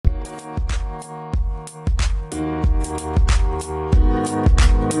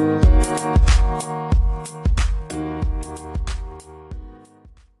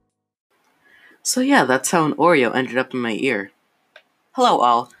So yeah, that's how an Oreo ended up in my ear. Hello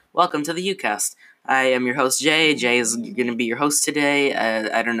all, welcome to the UCast. I am your host Jay. Jay is going to be your host today.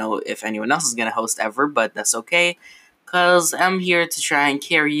 I don't know if anyone else is going to host ever, but that's okay. Because I'm here to try and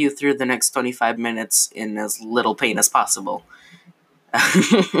carry you through the next 25 minutes in as little pain as possible.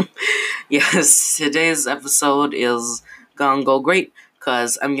 Yes, today's episode is gonna go great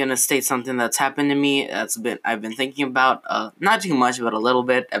because I'm gonna state something that's happened to me. I've been thinking about, not too much, but a little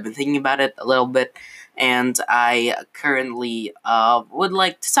bit. I've been thinking about it a little bit, and I currently would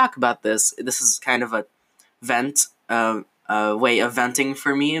like to talk about this. This is kind of a vent, a way of venting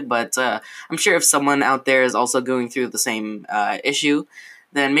for me, but I'm sure if someone out there is also going through the same issue,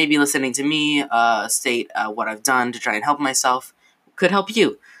 then maybe listening to me state what I've done to try and help myself could help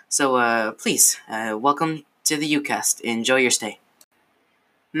you. So please, welcome to the UCast. Enjoy your stay.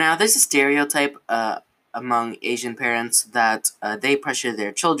 Now, there's a stereotype among Asian parents that they pressure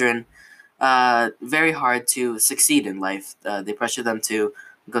their children very hard to succeed in life. They pressure them to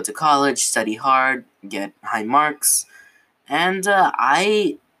go to college, study hard, get high marks, and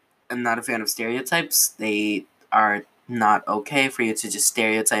I am not a fan of stereotypes. They are not okay for you to just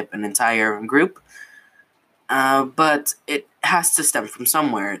stereotype an entire group. But it has to stem from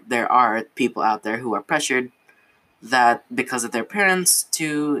somewhere. There are people out there who are pressured that because of their parents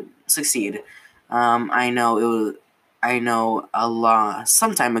to succeed. I know I know a lot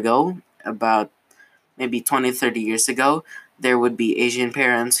some time ago, about maybe 20, 30 years ago, there would be Asian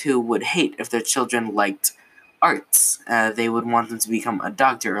parents who would hate if their children liked arts. They would want them to become a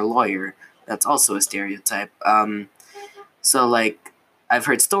doctor or a lawyer. That's also a stereotype. So, like, I've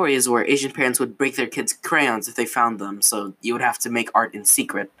heard stories where Asian parents would break their kids' crayons if they found them, so you would have to make art in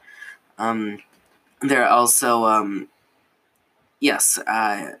secret. Um, there are also, yes,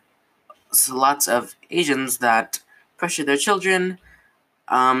 so lots of Asians that pressure their children.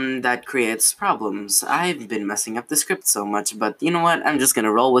 That creates problems. I've been messing up the script so much, but you know what? I'm just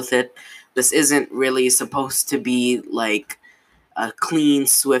gonna roll with it. This isn't really supposed to be like a clean,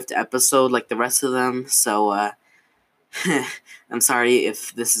 swift episode like the rest of them, so, I'm sorry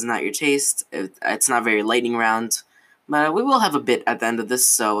if this is not your taste. It's not very lightning round, but we will have a bit at the end of this,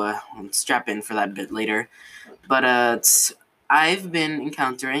 so strap in for that bit later. But I've been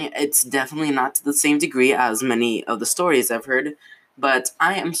encountering, it's definitely not to the same degree as many of the stories I've heard, but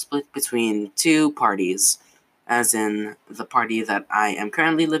I am split between two parties, as in the party that I am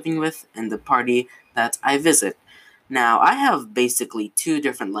currently living with and the party that I visit. Now, I have basically two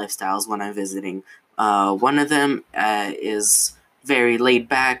different lifestyles when I'm visiting. One of them is very laid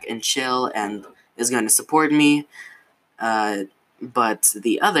back and chill and is going to support me, uh, but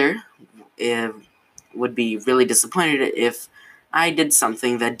the other uh, would be really disappointed if I did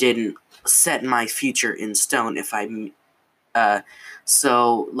something that didn't set my future in stone. Uh,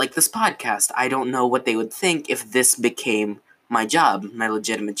 so like this podcast, I don't know what they would think if this became my job, my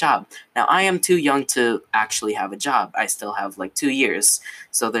legitimate job. Now, I am too young to actually have a job. I still have like 2 years,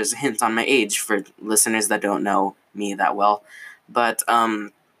 so there's a hint on my age for listeners that don't know me that well. But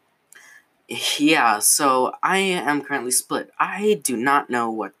yeah, so I am currently split. I do not know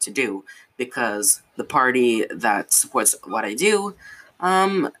what to do because the party that supports what I do,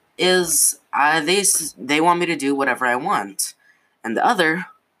 is they want me to do whatever I want, and the other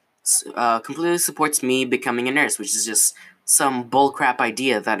completely supports me becoming a nurse, which is just some bullcrap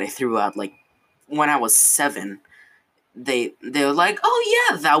idea that I threw out like when I was 7. They were like, "Oh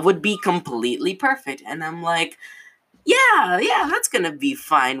yeah, that would be completely perfect," and I'm like, yeah, that's gonna be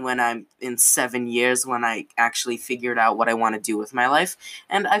fine when I'm in 7 years, when I actually figured out what I want to do with my life.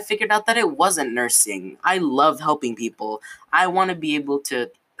 And I figured out that it wasn't nursing. I love helping people. I want to be able to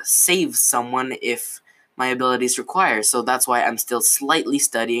save someone if my abilities require, so that's why I'm still slightly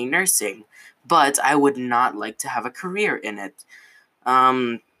studying nursing. But I would not like to have a career in it.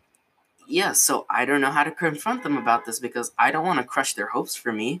 Um, yeah, so I don't know how to confront them about this because I don't want to crush their hopes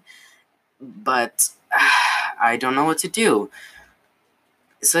for me, but I don't know what to do.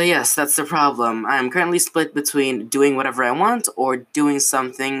 So yes, that's the problem. I am currently split between doing whatever I want or doing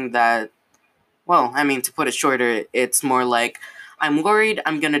something that, well, I mean, to put it shorter, it's more like I'm worried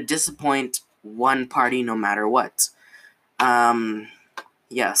I'm gonna disappoint one party no matter what. Um,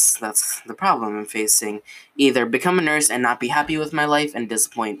 yes, that's the problem I'm facing. Either become a nurse and not be happy with my life and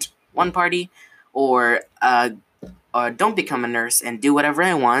disappoint one party, or don't become a nurse and do whatever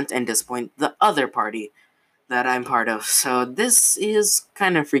I want and disappoint the other party that I'm part of. So this is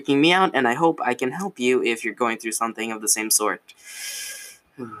kind of freaking me out, and I hope I can help you if you're going through something of the same sort.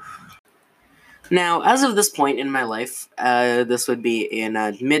 Now, as of this point in my life, this would be in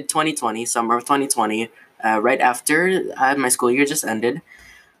mid 2020, summer of 2020, right after my school year just ended.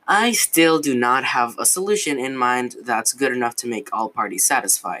 I still do not have a solution in mind that's good enough to make all parties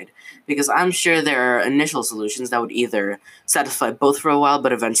satisfied, because I'm sure there are initial solutions that would either satisfy both for a while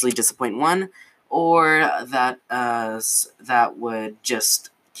but eventually disappoint one, or that would just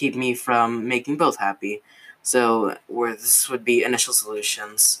keep me from making both happy. So, where this would be initial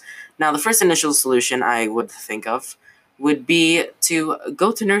solutions. Now, the first initial solution I would think of would be to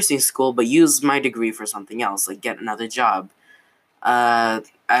go to nursing school but use my degree for something else, like get another job.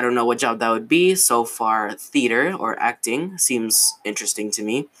 I don't know what job that would be. So far, theater or acting seems interesting to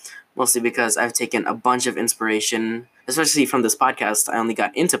me, mostly because I've taken a bunch of inspiration, especially from this podcast. I only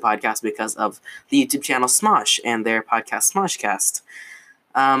got into podcasts because of the YouTube channel Smosh and their podcast Smoshcast.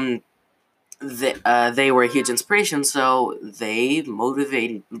 Um, they were a huge inspiration, so they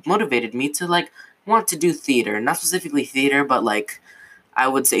motivated me to like want to do theater, not specifically theater, but like I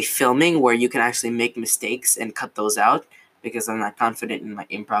would say filming, where you can actually make mistakes and cut those out, because I'm not confident in my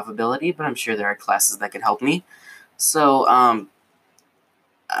improv ability, but I'm sure there are classes that can help me. So,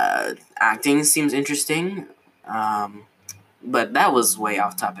 acting seems interesting. Um, but that was way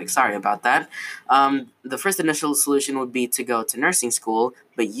off topic. Sorry about that. The first initial solution would be to go to nursing school,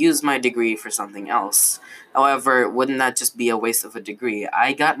 but use my degree for something else. However, wouldn't that just be a waste of a degree?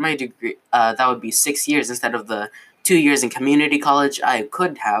 I got my degree, that would be 6 years instead of the 2 years in community college I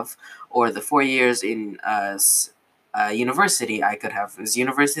could have, or the 4 years in university I could have. Is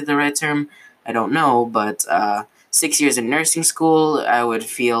university the right term? I don't know, but 6 years in nursing school I would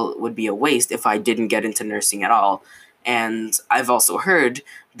feel would be a waste if I didn't get into nursing at all. And I've also heard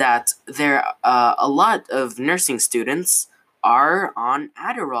that a lot of nursing students are on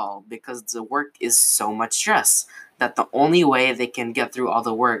Adderall because the work is so much stress that the only way they can get through all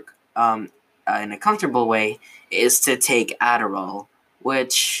the work in a comfortable way is to take Adderall,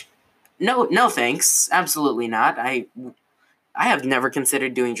 which no thanks, absolutely not. I have never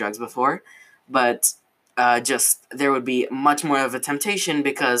considered doing drugs before, but just there would be much more of a temptation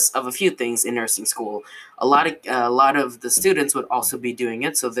because of a few things in nursing school. A lot of the students would also be doing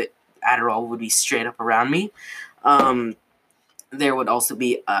it, so that Adderall would be straight up around me. Um, there would also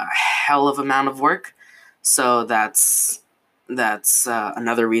be a hell of amount of work, so that's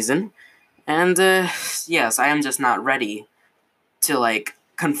another reason. And yes, I am just not ready to like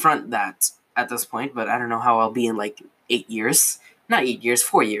confront that at this point, but I don't know how I'll be in like 8 years. Not 8 years,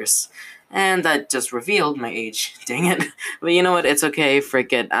 4 years. And that just revealed my age. Dang it. But you know what? It's okay.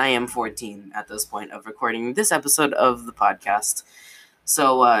 Frick it. I am 14 at this point of recording this episode of the podcast.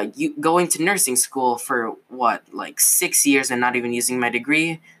 So, you going to nursing school for what, like 6 years and not even using my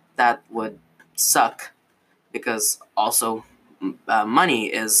degree? That would suck because also money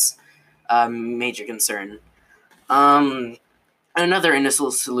is a major concern. Um, Another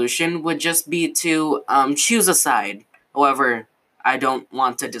initial solution would just be to choose a side. However, I don't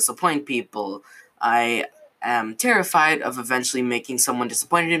want to disappoint people. I am terrified of eventually making someone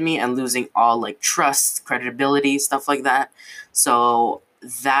disappointed in me and losing all like trust, credibility, stuff like that. So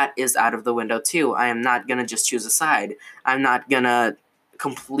that is out of the window too. I am not gonna just choose a side. I'm not gonna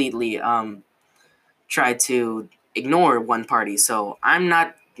completely try to ignore one party. So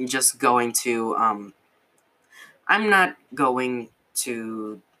just going to I'm not going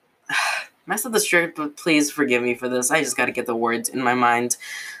to mess up the script, but please forgive me for this. I just gotta get the words in my mind.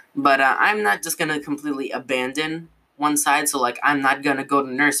 But I'm not just gonna completely abandon one side, so like I'm not gonna go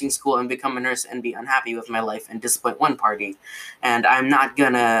to nursing school and become a nurse and be unhappy with my life and disappoint one party. And I'm not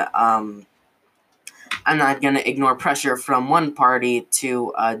gonna ignore pressure from one party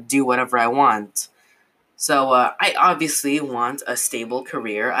to do whatever I want. So I obviously want a stable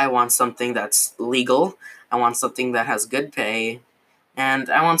career. I want something that's legal. I want something that has good pay, and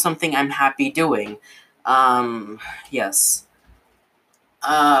I want something I'm happy doing. Um, yes.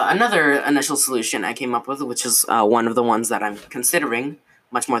 Another initial solution I came up with, which is one of the ones that I'm considering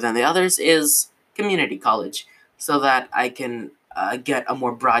much more than the others, is community college, so that I can get a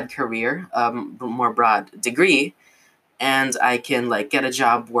more broad career, more broad degree, and I can like get a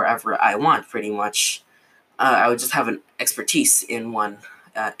job wherever I want, pretty much. I would just have an expertise in one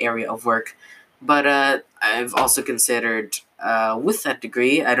area of work. But I've also considered, with that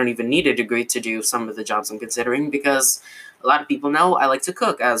degree, I don't even need a degree to do some of the jobs I'm considering because a lot of people know I like to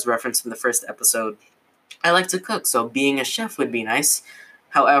cook, as referenced in the first episode. I like to cook, so being a chef would be nice.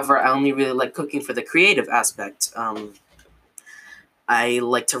 However, I only really like cooking for the creative aspect. I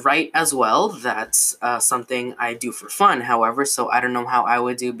like to write as well. That's something I do for fun. However, so I don't know how I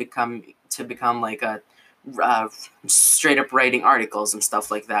would become like a uh, straight up writing articles and stuff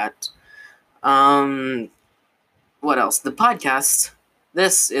like that. Um, what else? The podcast.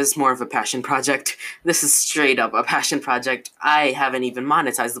 This is more of a passion project. This is straight up a passion project. I haven't even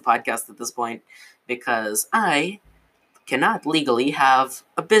monetized the podcast at this point because I cannot legally have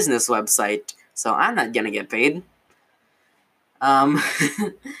a business website, so I'm not gonna get paid. Um,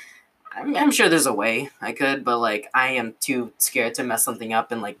 I'm sure there's a way I could, but like I am too scared to mess something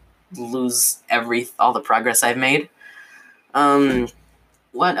up and like lose all the progress I've made. Um,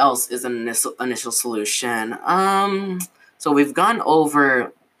 what else is an initial solution? So we've gone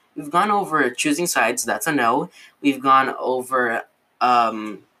over choosing sides. That's a no. We've gone over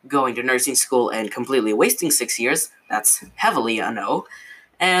going to nursing school and completely wasting 6 years. That's heavily a no.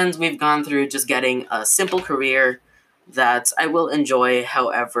 And we've gone through just getting a simple career that I will enjoy.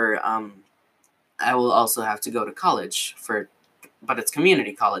 However, I will also have to go to college but it's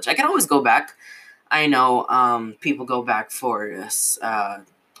community college. I can always go back. I know people go back for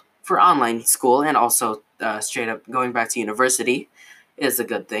online school, and also straight up going back to university is a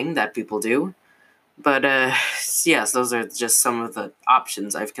good thing that people do. But yes, those are just some of the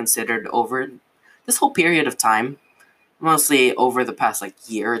options I've considered over this whole period of time. Mostly over the past like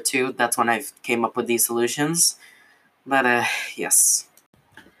year or two. That's when I've came up with these solutions. But yes.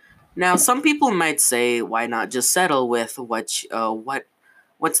 Now, some people might say, why not just settle with what's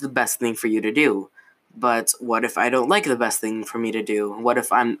the best thing for you to do? But what if I don't like the best thing for me to do? What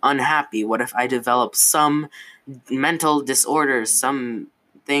if I'm unhappy? What if I develop some mental disorder,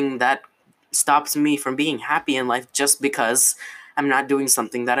 something that stops me from being happy in life just because I'm not doing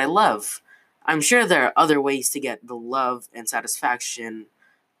something that I love? I'm sure there are other ways to get the love and satisfaction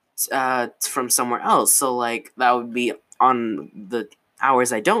from somewhere else. So like that would be on the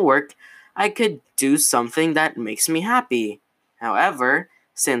hours I don't work, I could do something that makes me happy. However,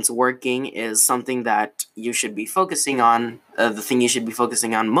 since working is something that you should be focusing on, the thing you should be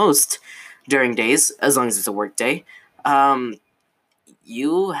focusing on most during days, as long as it's a work day, um,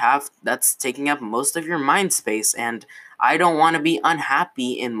 that's taking up most of your mind space, and I don't want to be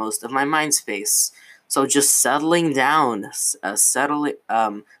unhappy in most of my mind space. So just settling down,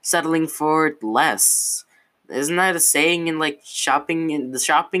 settling for less. Isn't that a saying in like shopping in the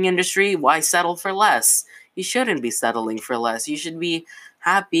shopping industry? Why settle for less? You shouldn't be settling for less. You should be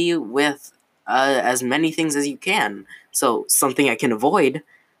happy with as many things as you can. So something I can avoid,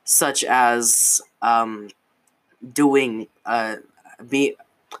 such as doing be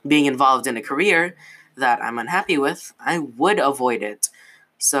being involved in a career that I'm unhappy with, I would avoid it.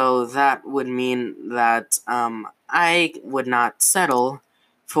 So that would mean that I would not settle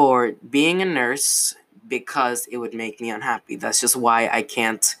for being a nurse because it would make me unhappy. That's just why I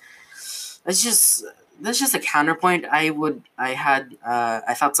can't. That's just that's just a counterpoint I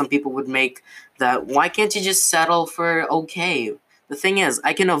thought some people would make, that why can't you just settle for okay? The thing is,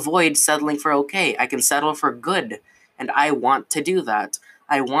 I can avoid settling for okay. I can settle for good, and I want to do that.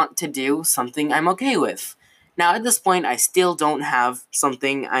 I want to do something I'm okay with. Now at this point I still don't have an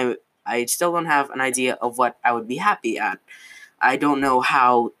idea of what I would be happy at. I don't know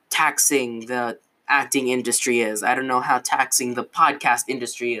how taxing the acting industry is. I don't know how taxing the podcast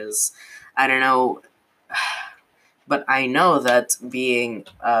industry is. I don't know, but I know that being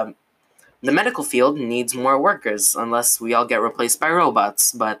the medical field needs more workers unless we all get replaced by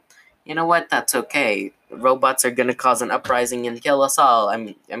robots. But you know what? That's okay. Robots are gonna cause an uprising and kill us all.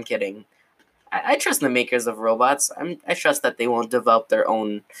 I'm kidding. I trust the makers of robots. I trust that they won't develop their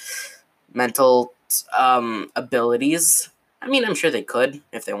own mental abilities. I mean, I'm sure they could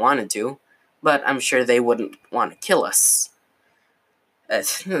if they wanted to, but I'm sure they wouldn't want to kill us.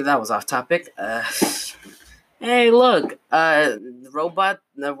 That was off topic. Hey, look,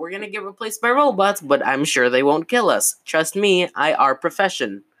 we're gonna get replaced by robots, but I'm sure they won't kill us. Trust me, I are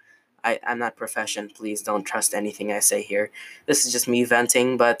profession. I'm not profession. Please don't trust anything I say here. This is just me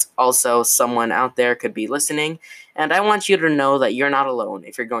venting, but also someone out there could be listening, and I want you to know that you're not alone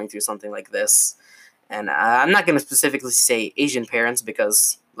if you're going through something like this. And I'm not going to specifically say Asian parents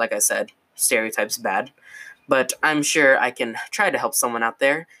because, like I said, stereotypes bad. But I'm sure I can try to help someone out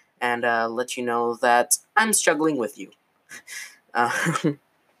there and let you know that I'm struggling with you. Uh,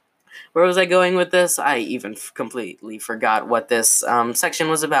 where was I going with this? I even completely forgot what this section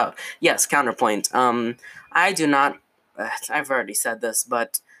was about. Yes, counterpoint. I do not. I've already said this,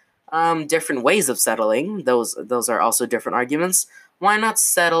 but different ways of settling. Those are also different arguments. Why not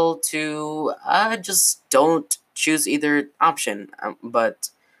settle to just don't choose either option? But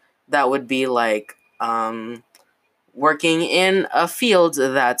that would be like working in a field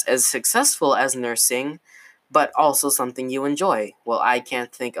that's as successful as nursing, but also something you enjoy. Well, I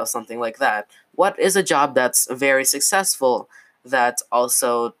can't think of something like that. What is a job that's very successful that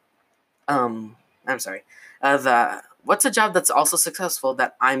also I'm sorry. The what's a job that's also successful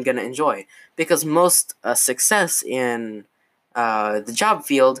that I'm gonna enjoy? Because most success in the job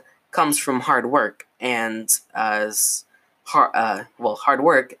field comes from hard work, and hard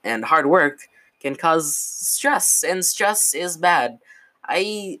work, and hard work can cause stress, and stress is bad.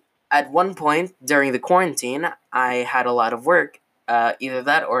 I At one point during the quarantine, I had a lot of work. Either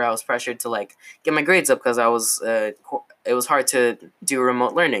that, or I was pressured to like get my grades up because it was hard to do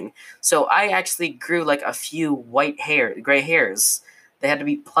remote learning. So I actually grew like a few gray hairs. They had to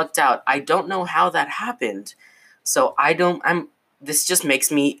be plucked out. I don't know how that happened. So I don't. I'm. This just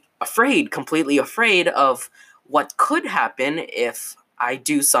makes me afraid, completely afraid of what could happen if I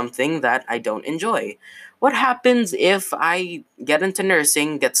do something that I don't enjoy. What happens if I get into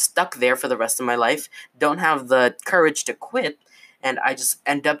nursing, get stuck there for the rest of my life, don't have the courage to quit, and I just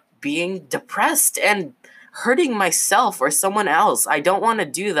end up being depressed and hurting myself or someone else? I don't want to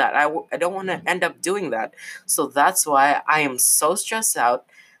do that. I don't want to end up doing that. So that's why I am so stressed out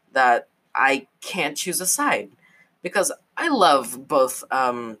that I can't choose a side. Because I love both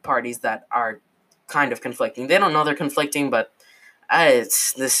parties that are kind of conflicting. They don't know they're conflicting, but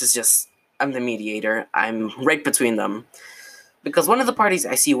this is just, I'm the mediator. I'm right between them. Because one of the parties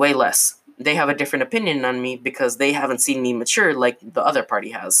I see way less. They have a different opinion on me because they haven't seen me mature like the other party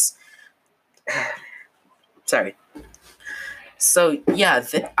has. Sorry. So yeah,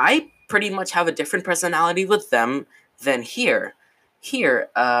 I pretty much have a different personality with them than here. Here,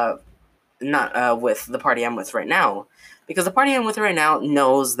 not with the party I'm with right now. Because the party I'm with right now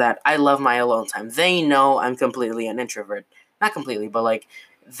knows that I love my alone time. They know I'm completely an introvert. Not completely, but like,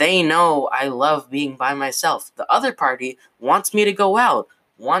 they know I love being by myself. The other party wants me to go out,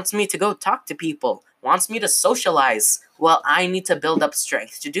 wants me to go talk to people, wants me to socialize. Well, I need to build up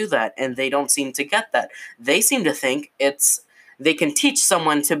strength to do that, and they don't seem to get that. They seem to think they can teach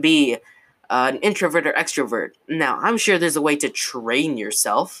someone to be an introvert or extrovert. Now, I'm sure there's a way to train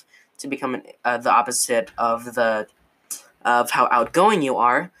yourself to become the opposite of how outgoing you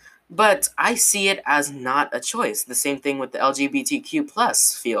are, but I see it as not a choice. The same thing with the LGBTQ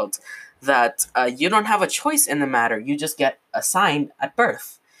plus field, that you don't have a choice in the matter. You just get assigned at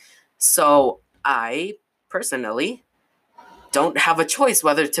birth. So I personally don't have a choice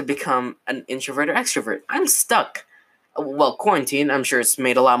whether to become an introvert or extrovert. I'm stuck. Well, quarantine, I'm sure it's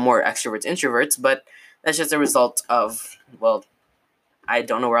made a lot more extroverts introverts, but that's just a result of, well, I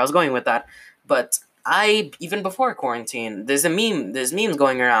don't know where I was going with that, but even before quarantine, there's memes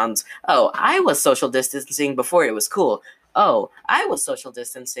going around. Oh, I was social distancing before it was cool. Oh, I was social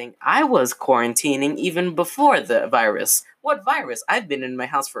distancing. I was quarantining even before the virus. What virus? I've been in my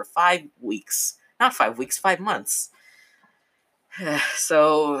house for 5 weeks. Not 5 weeks, 5 months.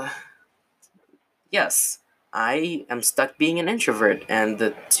 So, yes, I am stuck being an introvert, and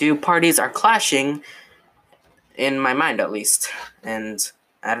the two parties are clashing, in my mind at least. And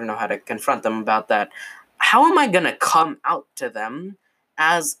I don't know how to confront them about that. How am I gonna come out to them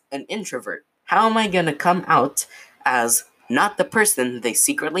as an introvert? How am I gonna come out as not the person they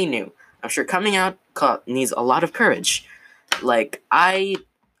secretly knew? I'm sure coming out needs a lot of courage. Like, I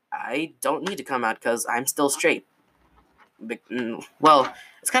don't need to come out because I'm still straight. Well,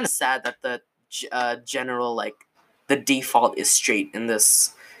 it's kind of sad that the general, like, the default is straight in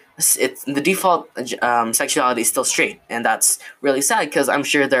this. It's the default sexuality is still straight, and that's really sad because I'm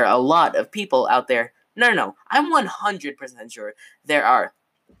sure there are a lot of people out there. No, I'm 100% sure there are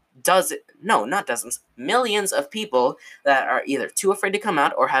not dozens, millions of people that are either too afraid to come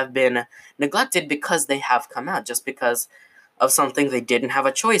out or have been neglected because they have come out just because of something they didn't have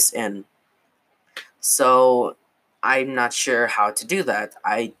a choice in. So I'm not sure how to do that.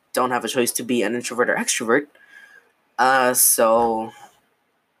 I don't have a choice to be an introvert or extrovert. So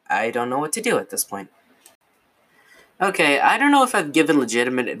I don't know what to do at this point. Okay, I don't know if I've given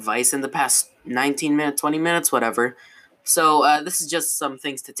legitimate advice in the past 19 minutes, 20 minutes, whatever. So this is just some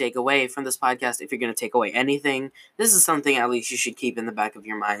things to take away from this podcast. If you're going to take away anything, this is something at least you should keep in the back of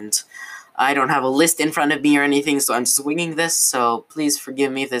your mind. I don't have a list in front of me or anything, so I'm just winging this. So please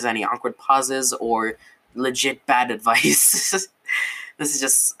forgive me if there's any awkward pauses or legit bad advice. This is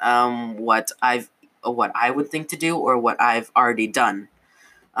just what I would think to do or what I've already done.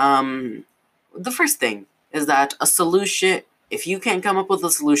 The first thing is that a solution. If you can't come up with a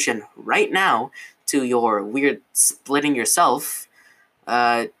solution right now to your weird splitting yourself,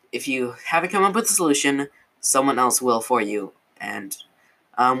 if you haven't come up with a solution, someone else will for you. And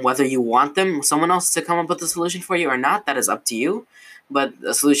whether you want someone else to come up with a solution for you or not, that is up to you. But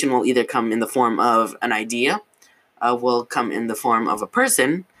a solution will either come in the form of an idea, will come in the form of a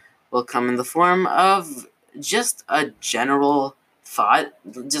person, will come in the form of just a general thought,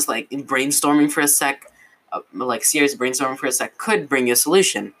 just like brainstorming for a sec, like serious brainstorming for a sec, could bring you a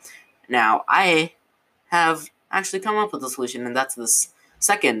solution. Now, I have actually come up with a solution, and that's this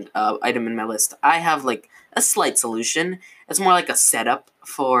second item in my list. I have like a slight solution. It's more like a setup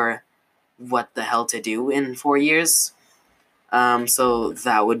for what the hell to do in 4 years. So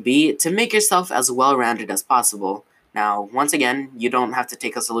that would be to make yourself as well-rounded as possible. Now, once again, you don't have to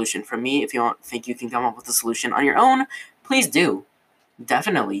take a solution from me. If you don't think you can come up with a solution on your own, please do.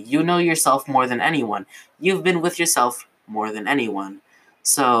 Definitely. You know yourself more than anyone. You've been with yourself more than anyone.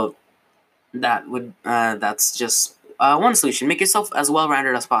 So that's just one solution. Make yourself as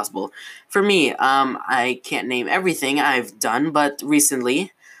well-rounded as possible. For me, I can't name everything I've done, but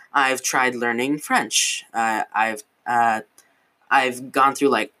recently I've tried learning French. I've gone through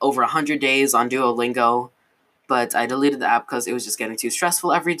like over 100 days on Duolingo, but I deleted the app because it was just getting too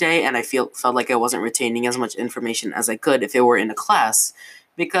stressful every day, and I felt like I wasn't retaining as much information as I could if it were in a class.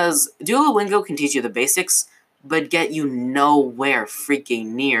 Because Duolingo can teach you the basics, but get you nowhere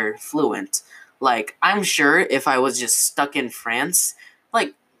freaking near fluent. Like, I'm sure if I was just stuck in France,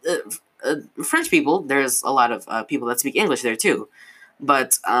 like, French people, there's a lot of people that speak English there too.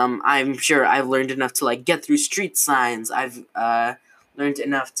 But I'm sure I've learned enough to like get through street signs. I've learned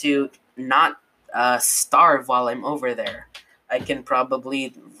enough to not starve while I'm over there. I can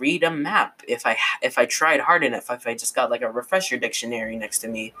probably read a map if I tried hard enough. If I just got like a refresher dictionary next to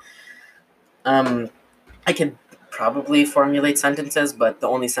me, I could probably formulate sentences. But the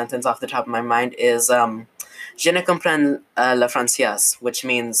only sentence off the top of my mind is "Je ne comprends le français," which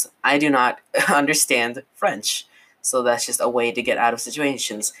means I do not understand French. So that's just a way to get out of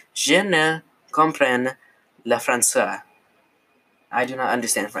situations. Je ne comprends le français. I do not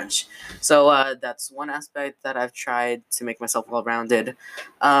understand French. So that's one aspect that I've tried to make myself well-rounded.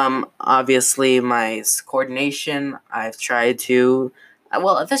 Obviously, my coordination, I've tried to...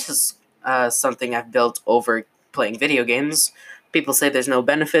 well, this is something I've built over playing video games. People say there's no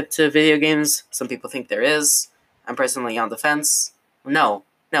benefit to video games. Some people think there is. I'm personally on the fence. No,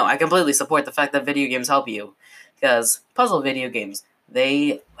 I completely support the fact that video games help you. Because puzzle video games,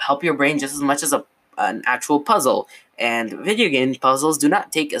 they help your brain just as much as an actual puzzle. And video game puzzles do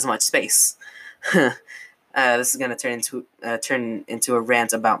not take as much space. This is going to turn into a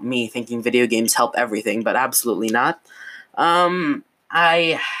rant about me thinking video games help everything, but absolutely not. I've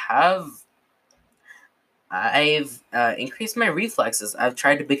increased my reflexes. I've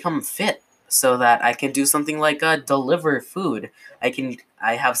tried to become fit so that I can do something like deliver food.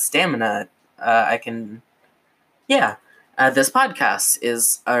 I have stamina. Yeah. This podcast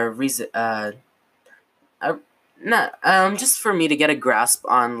is a reason. Just for me to get a grasp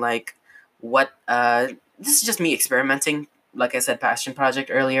on like what. This is just me experimenting. Like I said, passion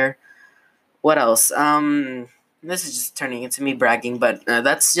project earlier. What else? This is just turning into me bragging, but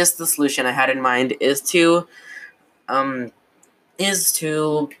that's just the solution I had in mind. Is to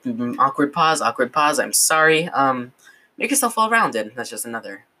awkward pause. I'm sorry. Make yourself well-rounded. That's just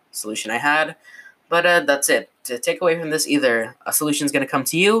another solution I had. But that's it. To take away from this, either a solution is going to come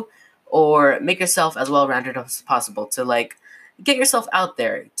to you, or make yourself as well-rounded as possible to like get yourself out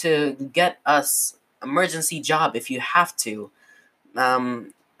there, to get us emergency job if you have to.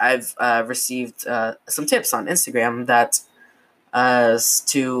 I've received some tips on Instagram that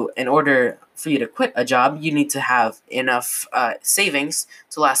in order for you to quit a job, you need to have enough savings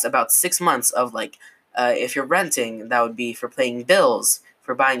to last about 6 months of like, if you're renting, that would be for paying bills,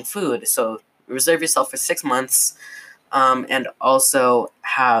 for buying food. So reserve yourself for 6 months, and also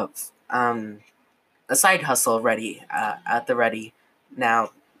have a side hustle ready, at the ready.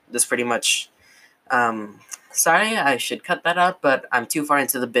 Now, this pretty much... sorry, I should cut that out, but I'm too far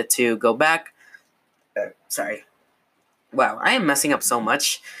into the bit to go back. Sorry. Wow, I am messing up so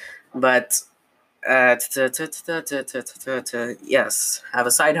much. But, yes, have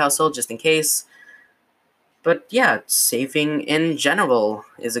a side hustle just in case. But yeah, saving in general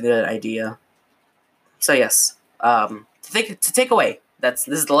is a good idea. So yes, to take away, this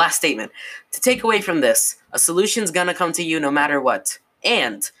is the last statement. To take away from this, a solution's gonna come to you no matter what.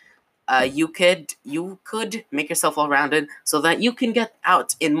 And you could make yourself well-rounded so that you can get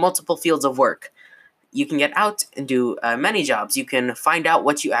out in multiple fields of work. You can get out and do many jobs. You can find out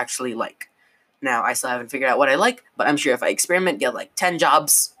what you actually like. Now, I still haven't figured out what I like, but I'm sure if I experiment, get like 10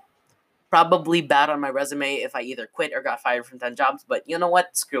 jobs, probably bad on my resume if I either quit or got fired from 10 jobs, but you know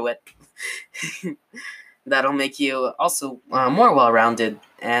what? Screw it. That'll make you also more well-rounded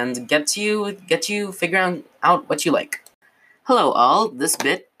and get you figuring out what you like. Hello, all. This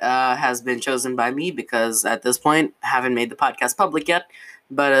bit has been chosen by me because at this point, I haven't made the podcast public yet.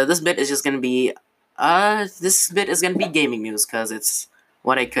 But this bit is just going to be This bit is gonna be gaming news because it's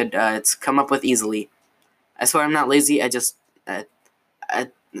what I could it's come up with easily. I swear I'm not lazy. I just uh, uh,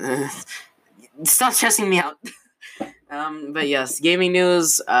 stop stressing me out. But yes, gaming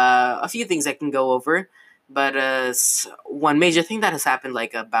news. A few things I can go over, but one major thing that has happened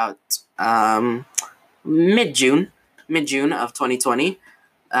like about mid June of 2020.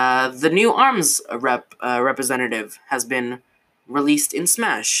 The new Arms representative has been released in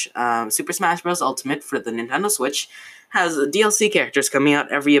Smash. Super Smash Bros. Ultimate for the Nintendo Switch has DLC characters coming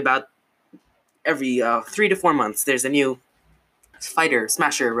out every 3 to 4 months. There's a new fighter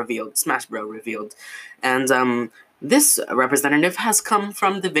Smasher revealed, Smash Bro revealed, and this representative has come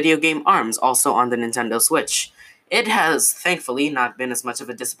from the video game Arms, also on the Nintendo Switch. It has thankfully not been as much of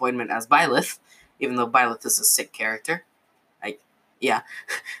a disappointment as Byleth, even though Byleth is a sick character. Yeah,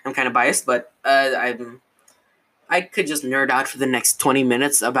 I'm kind of biased, but I could just nerd out for the next 20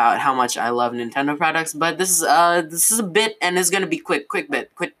 minutes about how much I love Nintendo products, but this is a bit, and it's gonna be quick bit.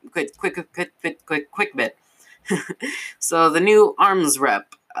 So the new Arms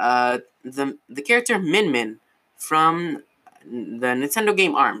rep, the character Min Min from the Nintendo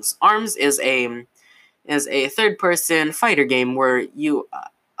game Arms. Arms is a third person fighter game where you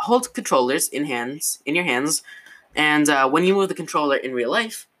hold controllers in your hands, and when you move the controller in real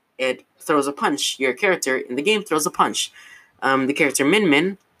life, it throws a punch. Your character in the game throws a punch. The character Min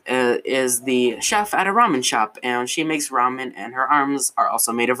Min is the chef at a ramen shop, and she makes ramen, and her arms are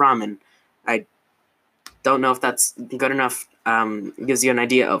also made of ramen. I don't know if that's good enough. Gives you an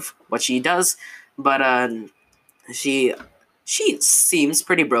idea of what she does, but she she seems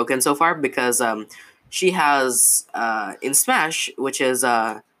pretty broken so far because she has in Smash, which is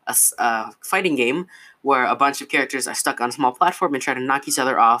a fighting game where a bunch of characters are stuck on a small platform and try to knock each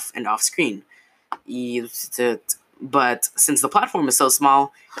other off and off screen. But since the platform is so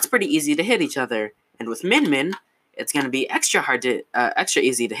small, it's pretty easy to hit each other. And with Min Min, it's going to be extra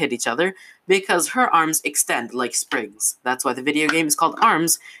easy to hit each other because her arms extend like springs. That's why the video game is called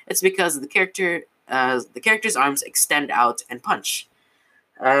Arms. It's because the character's arms extend out and punch.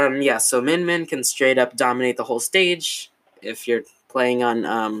 Yeah, so Min Min can straight up dominate the whole stage if you're playing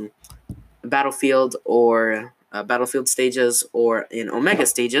on Battlefield or Battlefield stages or in Omega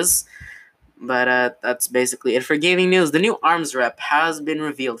stages. But that's basically it for gaming news. The new Arms rep has been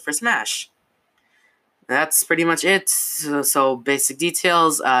revealed for Smash. That's pretty much it. So basic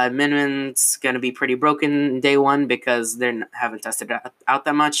details. Min Min's gonna be pretty broken day one because they haven't tested it out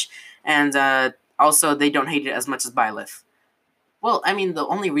that much, and also they don't hate it as much as Byleth. Well, I mean, the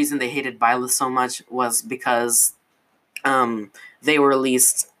only reason they hated Byleth so much was because they were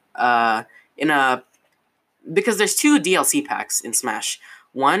released in a because there's two DLC packs in Smash.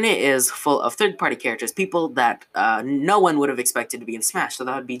 One is full of third-party characters, people that no one would have expected to be in Smash. So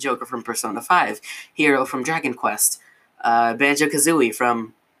that would be Joker from Persona 5, Hero from Dragon Quest, Banjo-Kazooie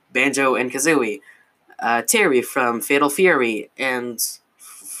from Banjo and Kazooie, Terry from Fatal Fury, and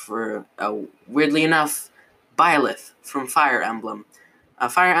for weirdly enough, Byleth from Fire Emblem.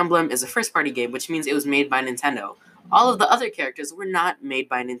 Fire Emblem is a first-party game, which means it was made by Nintendo. All of the other characters were not made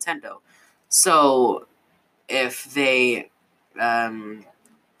by Nintendo. So if they I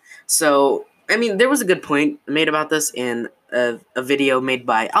mean, there was a good point made about this in a video made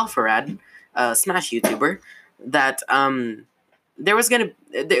by Alpharad, a Smash YouTuber, that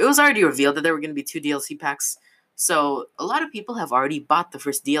it was already revealed that there were gonna be two DLC packs. So a lot of people have already bought the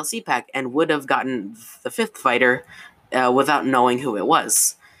first DLC pack and would have gotten the fifth fighter without knowing who it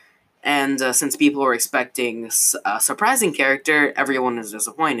was. And since people were expecting a surprising character, everyone was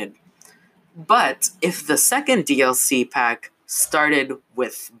disappointed. But if the second DLC pack started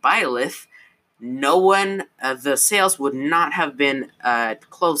with Byleth, the sales would not have been at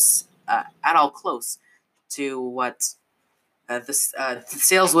all close to what the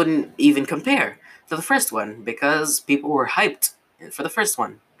sales wouldn't even compare to the first one because people were hyped for the first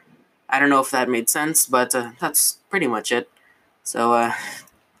one. I don't know if that made sense, but that's pretty much it. So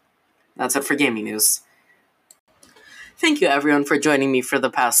that's it for gaming news. Thank you, everyone, for joining me for the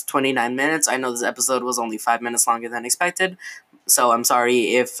past 29 minutes. I know this episode was only 5 minutes longer than expected, so I'm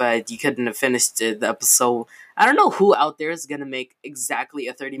sorry if you couldn't have finished the episode. I don't know who out there is going to make exactly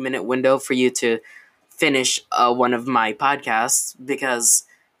a 30-minute window for you to finish one of my podcasts, because,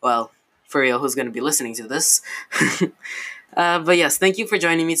 well, for real, who's going to be listening to this? But yes, thank you for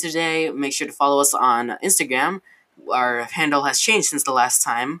joining me today. Make sure to follow us on Instagram. Our handle has changed since the last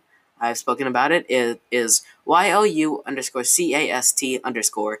time I've spoken about it. It is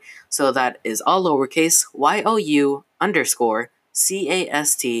YOU_CAST_. So that is all lowercase YOU_CAST_.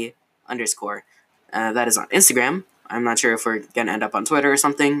 That is on Instagram. I'm not sure if we're gonna end up on Twitter or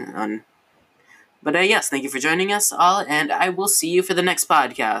something. But yes, thank you for joining us all, and I will see you for the next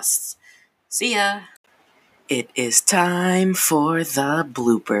podcast. See ya! It is time for the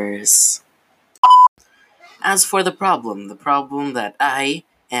bloopers. As for the problem that I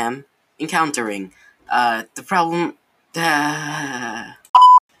am encountering, the problem.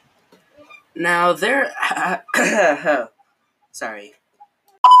 Now there. Sorry.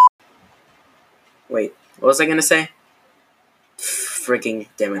 Wait, what was I gonna say? Freaking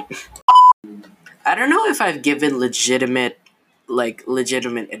damn it. I don't know if I've given legitimate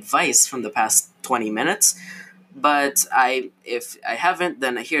advice from the past 20 minutes, but if I haven't,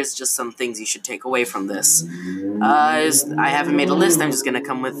 then here's just some things you should take away from this. I haven't made a list. I'm just gonna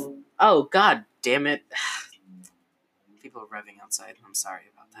come with. Oh God, damn it! People are revving outside. I'm sorry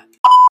about that.